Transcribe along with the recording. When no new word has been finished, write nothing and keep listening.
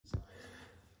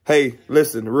Hey,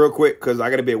 listen, real quick, because I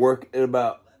got to be at work in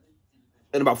about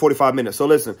 45 minutes. So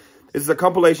listen, this is a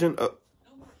compilation of,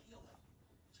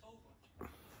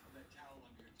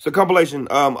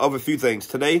 of a few things.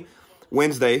 Today,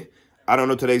 Wednesday, I don't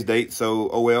know today's date, so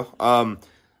oh well.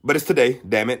 But it's today,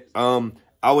 damn it.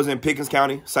 I was in Pickens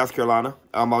County, South Carolina.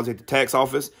 I was at the tax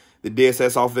office, the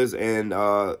DSS office, and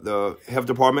the health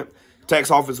department.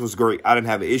 Tax office was great. I didn't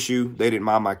have an issue. They didn't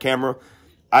mind my camera.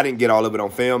 I didn't get all of it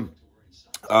on film.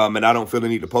 And I don't feel the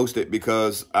need to post it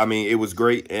because, I mean, it was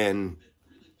great, and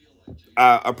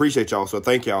I appreciate y'all, so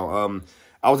thank y'all.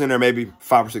 I was in there maybe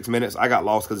 5 or 6 minutes. I got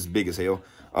lost because it's big as hell.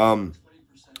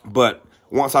 But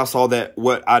once I saw that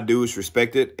what I do is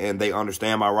respected and they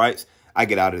understand my rights, I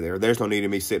get out of there. There's no need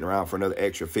of me sitting around for another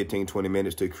extra 15, 20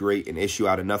 minutes to create an issue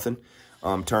out of nothing,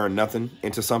 turn nothing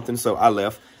into something. So I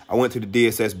left. I went to the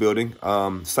DSS building.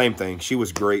 Same thing. She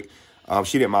was great.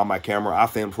 She didn't mind my camera. I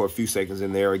filmed for a few seconds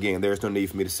in there. Again, there's no need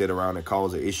for me to sit around and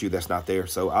cause an issue that's not there.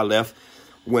 So I left,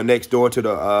 went next door to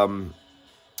the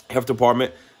health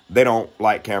department. They don't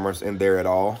like cameras in there at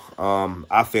all.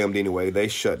 I filmed anyway. They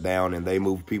shut down and they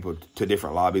moved people to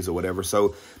different lobbies or whatever.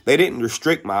 So they didn't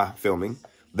restrict my filming.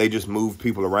 They just moved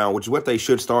people around, which is what they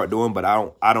should start doing. But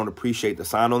I don't appreciate the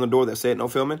sign on the door that said no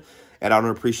filming. And I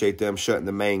don't appreciate them shutting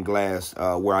the main glass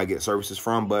where I get services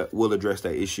from, but we'll address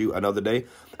that issue another day.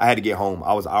 I had to get home.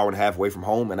 I was an hour and a half away from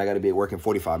home, and I got to be at work in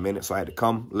 45 minutes. So I had to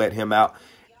come, let him out,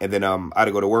 and then I had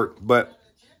to go to work. But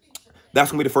that's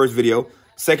going to be the first video.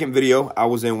 Second video, I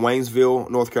was in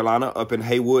Waynesville, North Carolina, up in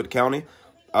Haywood County.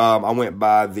 I went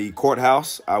by the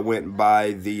courthouse. I went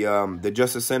by the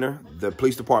Justice Center, the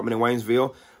police department in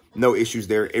Waynesville. No issues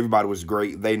there. Everybody was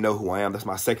great. They know who I am. That's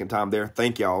my second time there.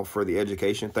 Thank y'all for the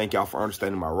education. Thank y'all for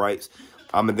understanding my rights.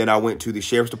 And then I went to the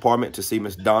Sheriff's Department to see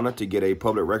Miss Donna to get a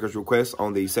public records request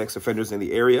on the sex offenders in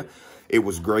the area. It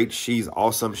was great. She's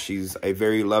awesome. She's a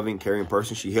very loving, caring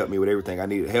person. She helped me with everything I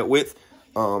needed help with.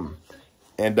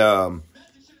 And I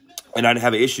didn't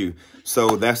have an issue.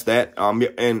 So that's that.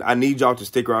 And I need y'all to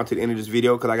stick around to the end of this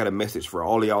video because I got a message for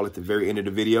all of y'all at the very end of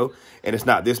the video. And it's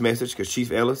not this message because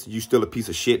Chief Ellis, you still a piece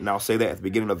of shit. And I'll say that at the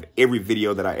beginning of every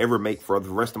video that I ever make for the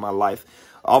rest of my life.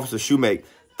 Officer Shoemake,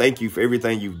 thank you for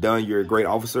everything you've done. You're a great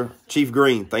officer. Chief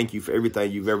Green, thank you for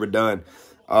everything you've ever done.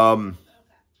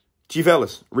 Chief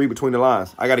Ellis, read between the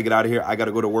lines. I got to get out of here. I got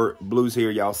to go to work. Blue's here.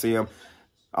 Y'all see him.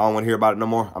 I don't want to hear about it no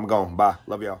more. I'm gone. Bye.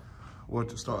 Love y'all. Well,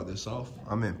 to start this off,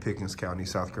 I'm in Pickens County,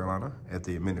 South Carolina at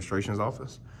the administration's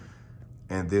office.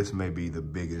 And this may be the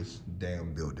biggest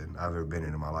damn building I've ever been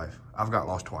in my life. I've got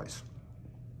lost twice.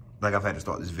 Like I've had to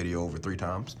start this video over 3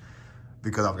 times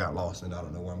because I've got lost and I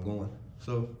don't know where I'm going.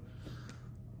 So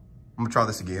I'm gonna try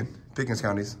this again. Pickens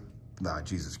County,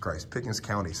 Jesus Christ. Pickens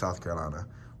County, South Carolina.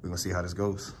 We're gonna see how this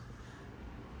goes.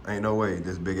 Ain't no way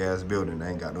this big ass building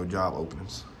ain't got no job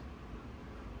openings.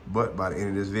 But by the end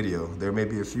of this video, there may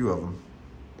be a few of them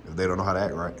if they don't know how to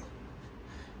act right.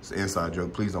 It's an inside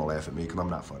joke. Please don't laugh at me because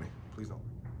I'm not funny. Please don't.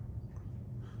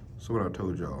 So what I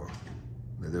told y'all,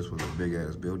 that this was a big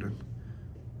ass building.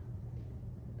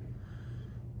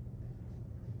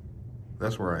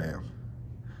 That's where I am.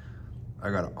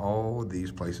 I got all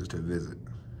these places to visit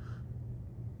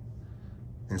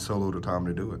in so little time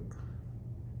to do it.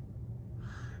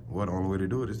 Well, the only way to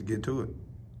do it is to get to it.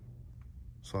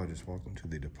 So I just walked into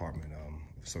the Department of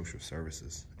Social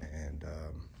Services, and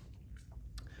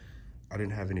I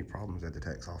didn't have any problems at the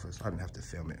tax office. I didn't have to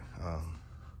film it. I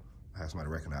had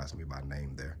somebody recognize me by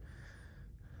name there.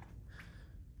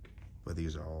 But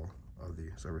these are all of the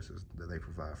services that they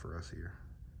provide for us here.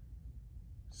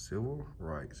 Civil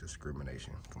Rights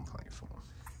Discrimination Complaint Form.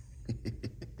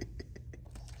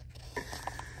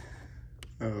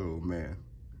 Oh, man.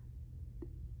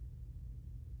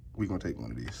 We're going to take one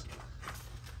of these.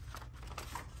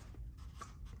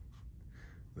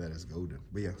 That is golden.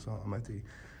 But yeah, so I'm at the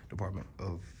Department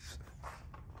of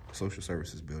Social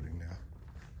Services building now.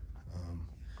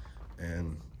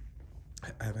 And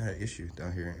I haven't had an issue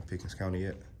down here in Pickens County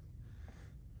yet.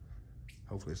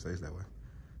 Hopefully it stays that way.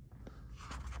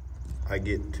 I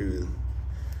get to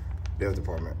the health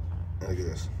department, and look at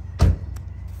this.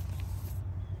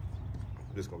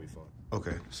 This is gonna be fun.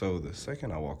 Okay, so the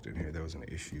second I walked in here, there was an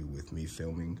issue with me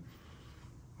filming.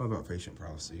 What about patient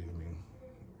privacy? I mean,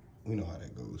 we know how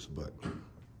that goes, but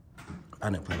I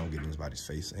didn't plan on getting anybody's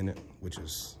face in it, which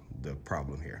is the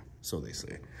problem here, so they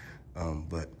say.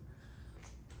 But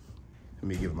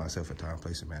me giving myself a time,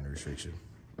 place, and manner restriction.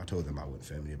 I told them I wouldn't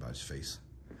film anybody's face.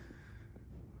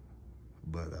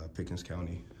 But Pickens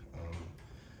County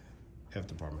Health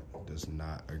Department does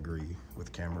not agree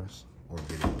with cameras or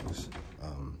videos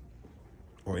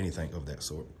or anything of that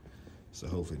sort. So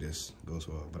hopefully this goes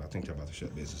well, but I think they're about to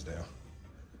shut business down.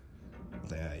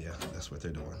 Yeah, that's what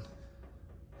they're doing.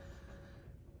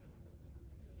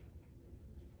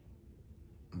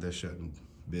 They're shutting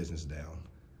business down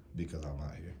because I'm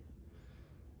out here.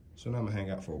 So now I'm gonna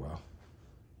hang out for a while.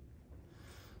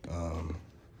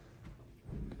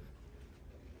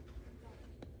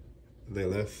 They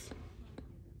left.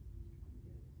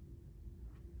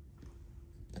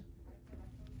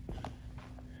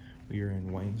 We are in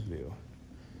Waynesville,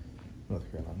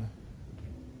 North Carolina.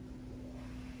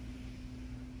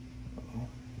 Uh-oh.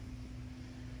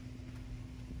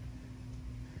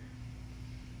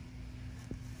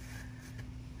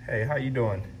 Hey, how you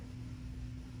doing?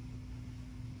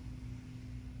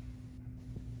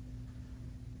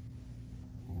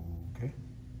 Okay.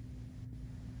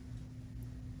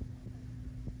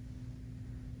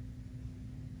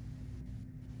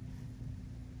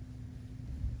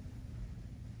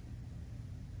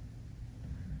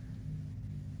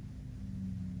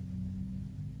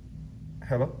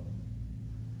 Hello?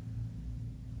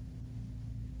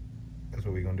 That's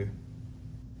what we're gonna do.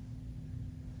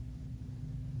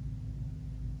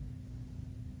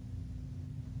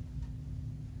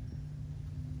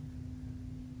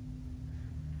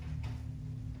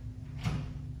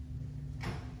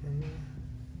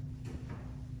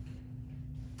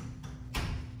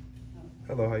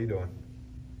 Hello, how you doing?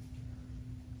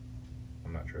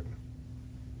 I'm not tripping.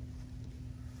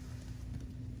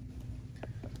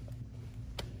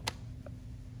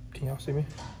 Can y'all see me?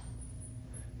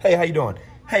 Hey, how you doing?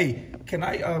 Hey, can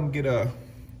I get a,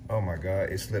 oh my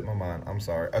God, it slipped my mind. I'm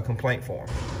sorry. A complaint form.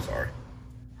 I'm sorry.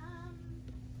 No,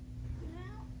 I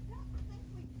don't think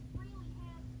we really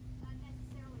have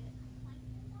necessarily a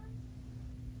complaint form.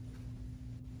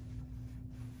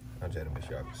 I'm trying to make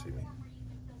sure y'all can see me. Where you can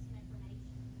fill some information.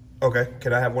 Okay,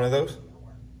 can I have one of those?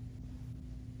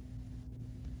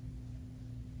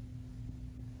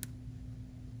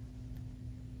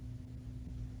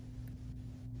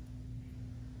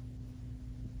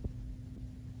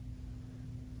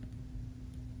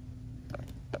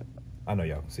 I know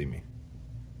y'all can see me.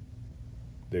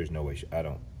 There's no way. I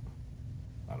don't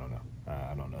know.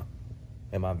 I don't know.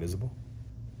 Am I visible?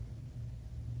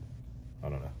 I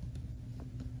don't know.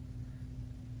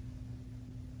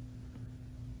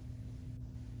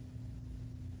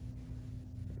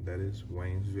 That is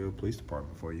Waynesville Police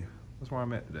Department for you. That's where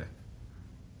I'm at today.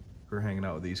 We're hanging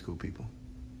out with these cool people.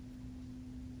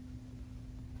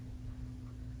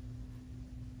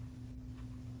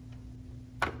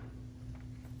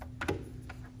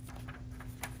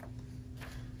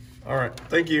 All right,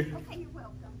 thank you. Okay, you're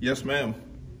welcome. Yes, ma'am.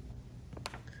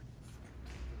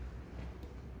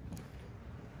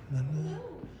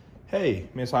 Hey,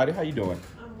 Miss Heidi, how you doing?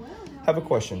 I'm well. Have a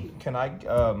question. Can I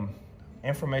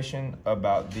information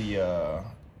about the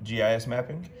GIS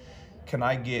mapping? Can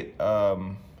I get a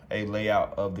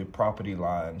layout of the property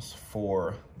lines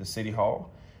for the City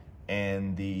Hall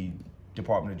and the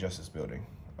Department of Justice building?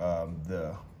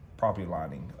 The property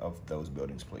lining of those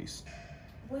buildings, please.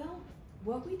 Well,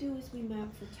 what we do is we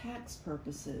map for tax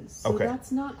purposes. So Okay.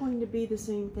 that's not going to be the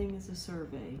same thing as a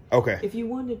survey. Okay. If you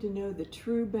wanted to know the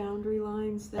true boundary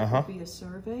lines, that would be a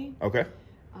survey. Okay.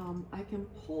 I can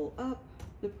pull up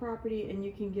the property and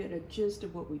you can get a gist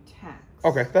of what we tax.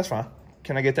 Okay, that's fine.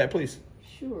 Can I get that, please?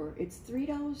 Sure. It's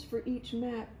 $3 for each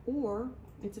map, or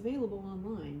it's available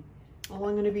online. All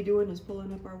I'm going to be doing is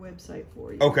pulling up our website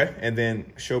for you. Okay, and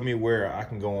then show me where I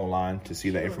can go online to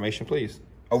see that Sure. information, please.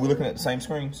 Are we looking at the same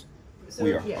screens? So,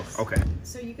 We are. Yes. Okay.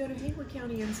 So you go to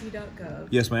haywoodcountync.gov.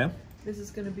 Yes, ma'am. This is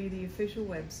going to be the official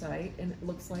website, and it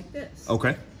looks like this.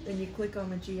 Okay. Then you click on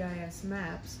the GIS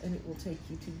maps, and it will take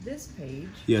you to this page.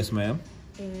 Yes, ma'am.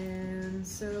 And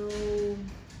so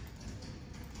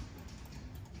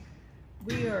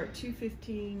we are at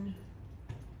 215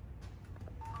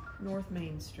 North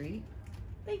Main Street.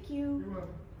 Thank you. You're welcome.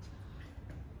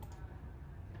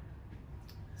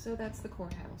 So that's the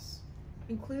courthouse,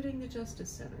 including the Justice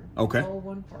Center. Okay. It's all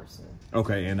one parcel.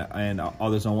 Okay, and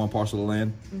all this on one parcel of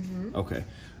land? Mm-hmm. Okay.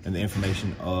 And the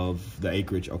information of the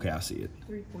acreage, okay, I see it.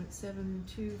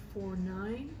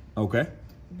 3.7249. Okay.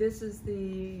 This is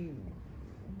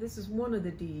one of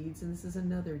the deeds, and this is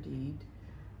another deed.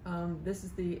 This is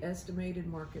the estimated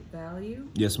market value.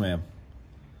 Yes, ma'am.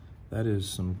 That is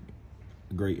some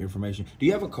great information. Do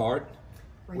you have a card?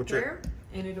 Right there,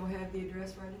 and it'll have the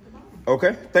address right at the bottom.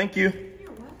 Okay, thank you.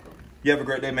 You're welcome. You have a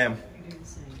great day, ma'am. You do the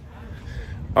same.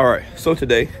 All right, so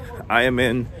today I am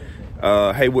in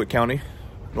Haywood County,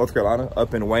 North Carolina,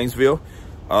 up in Waynesville.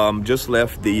 Just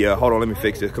left the, hold on, let me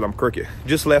fix this because I'm crooked.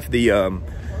 Just left the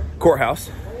courthouse.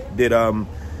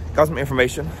 Got some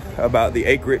information about the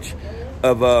acreage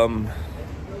of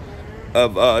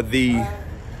the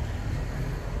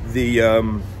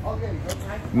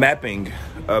mapping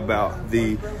about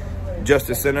the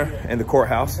Justice Center and the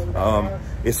courthouse.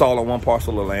 It's all on one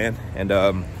parcel of land,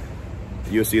 and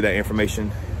you'll see that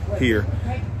information here.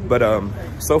 But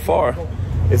so far,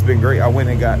 it's been great. I went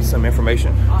and got some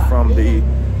information from the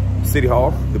City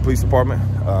Hall, the police department.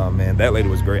 Man, that lady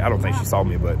was great. I don't think she saw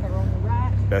me, but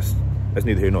that's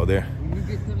neither here nor there.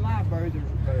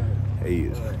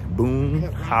 Hey, Boone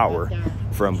Howard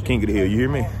from King of the Hill. You hear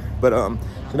me? But so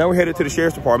now we're headed to the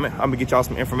sheriff's department. I'm gonna get y'all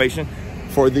some information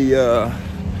for the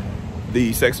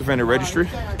sex offender registry.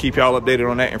 Keep y'all updated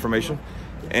on that information,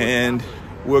 and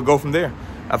we'll go from there.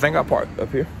 I think I parked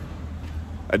up here.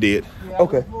 I did.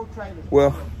 Okay.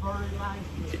 Well,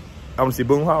 I'm gonna see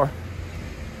Boone Howard.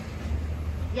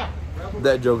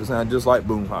 That joke sounds just like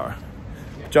Boone Howard.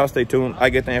 Y'all stay tuned. I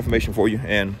get the information for you,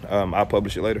 and I'll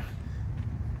publish it later.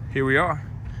 Here we are,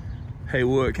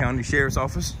 Haywood County Sheriff's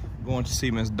Office. Going to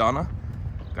see Miss Donna.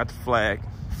 Got the flag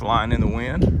flying in the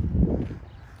wind.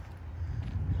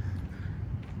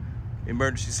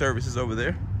 Emergency services over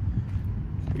there.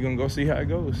 We're gonna go see how it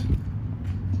goes.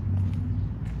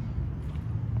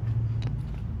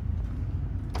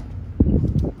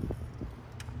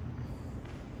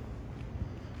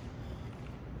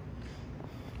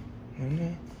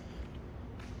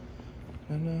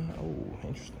 Oh,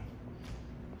 interesting.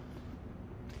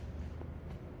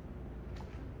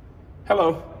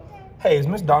 Hello. Hey, is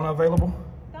Miss Donna available?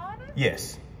 Donna?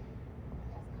 Yes.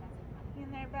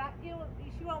 In there, but she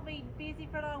won't be busy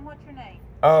for long. What's your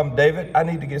name? David, I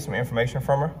need to get some information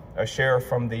from her. A sheriff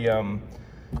from the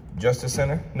Justice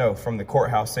Center, no, from the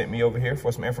courthouse sent me over here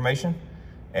for some information,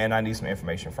 and I need some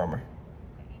information from her.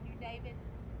 And you're David?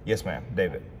 Yes, ma'am,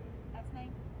 David. Last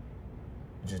name?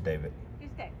 Just David.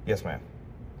 Just David. Yes, ma'am.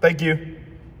 Thank you.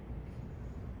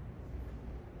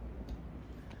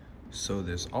 So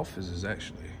this office is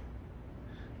actually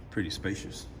pretty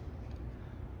spacious,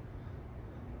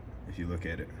 if you look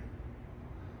at it.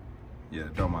 Yeah,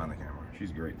 don't mind the camera.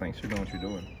 She's great. Thanks for doing what you're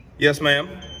doing. Yes, ma'am.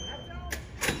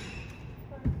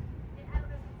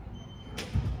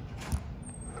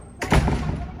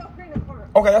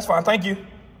 Okay, that's fine. Thank you.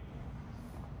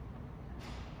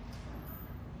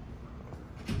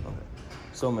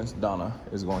 So Miss Donna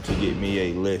is going to get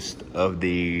me a list of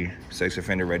the sex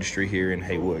offender registry here in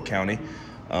Haywood County.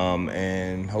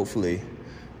 And hopefully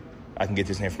I can get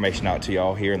this information out to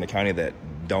y'all here in the county that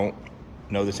don't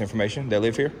know this information, that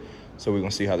live here. So we're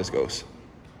gonna see how this goes.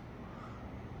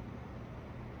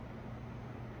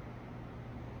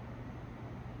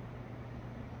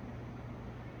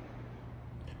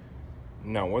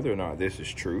 Now, whether or not this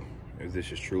is true, if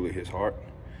this is truly his heart,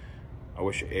 I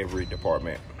wish every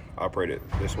department operated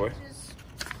this way.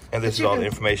 And this is all the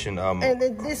information. And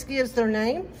then this gives their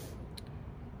name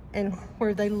and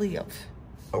where they live.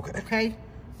 Okay. Okay?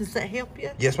 Does that help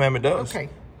you? Yes, ma'am, it does. Okay.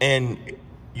 And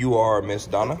you are Miss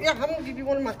Donna? Yeah, I'm going to give you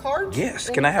one of my cards. Yes.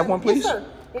 Can I have one, please? Yes, sir.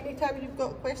 Anytime you've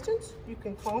got questions, you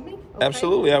can call me. Okay?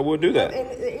 Absolutely, I will do that. And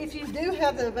if you do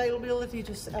have the availability,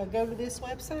 just go to this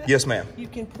website. Yes, ma'am. You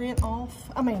can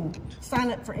sign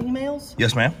up for emails.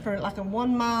 Yes, ma'am. For like a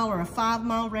 1 mile or a 5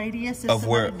 mile radius. If of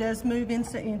where it does move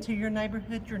into your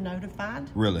neighborhood, you're notified.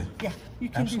 Really? Yeah, you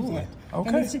can Absolutely. do that. Okay.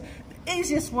 And it's the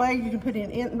easiest way, you can put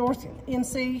in North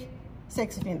NC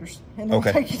sex offenders. And then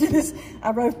Okay. take you to this.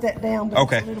 I wrote that down, but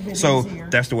it's a little bit so easier.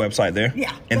 that's the website there?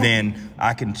 Yeah. And then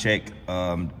I can check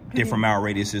different mile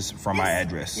radiuses from my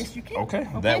address. Yes, you can. Okay,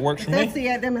 that works for me. That's the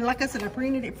address, and like I said, I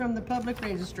printed it from the public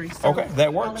registry. So Okay,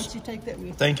 that works. I'll let you take that with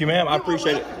you. Thank you, ma'am. I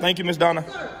appreciate it. Thank you, Miss Donna.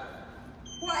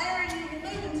 What area are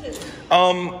you moving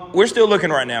to? We're still looking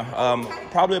right now.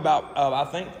 Probably about,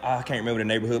 I can't remember the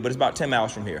neighborhood, but it's about 10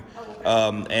 miles from here.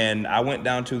 And I went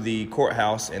down to the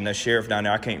courthouse, and the sheriff down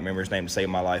there, I can't remember his name to save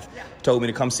my life, told me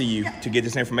to come see you to get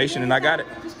this information, and I got it.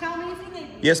 Just call me if you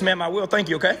need me. Yes, ma'am, I will. Thank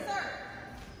you, okay? Yes, sir.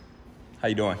 How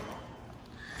you doing?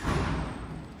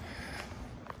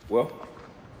 Well,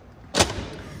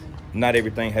 not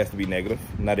everything has to be negative.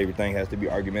 Not everything has to be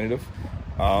argumentative.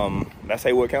 That's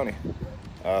Haywood County.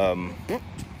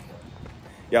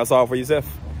 Y'all saw it for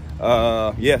yourself.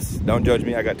 Yes, don't judge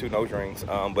me. I got 2 nose rings,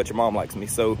 but your mom likes me,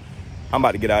 so I'm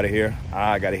about to get out of here.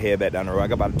 I got to head back down the road. I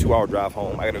got about a 2-hour drive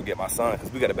home. I got to go get my son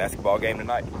because we got a basketball game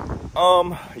tonight.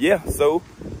 Yeah, so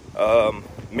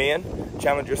men,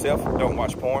 challenge yourself. Don't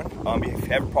watch porn. If you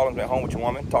have problems at home with your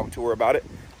woman, talk to her about it.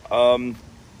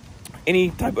 Any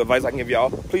type of advice I can give y'all,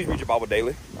 please read your Bible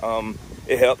daily.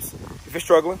 It helps. If you're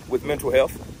struggling with mental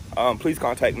health, please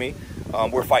contact me.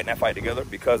 We're fighting that fight together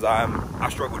because I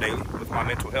struggle daily with my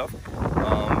mental health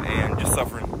and just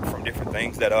suffering from different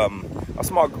things that a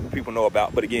small group of people know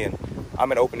about. But again,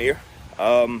 I'm an open ear.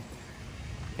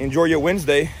 Enjoy your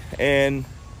Wednesday, and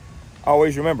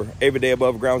always remember, every day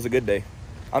above ground is a good day.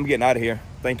 I'm getting out of here.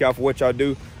 Thank y'all for what y'all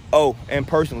do. Oh, and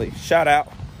personally, shout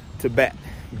out to Bat,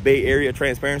 Bay Area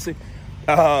Transparency.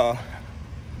 I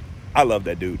love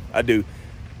that dude. I do.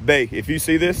 Bay, if you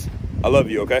see this, I love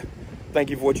you, okay? Thank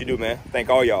you for what you do, man. Thank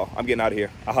all y'all. I'm getting out of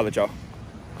here. I'll holler at y'all.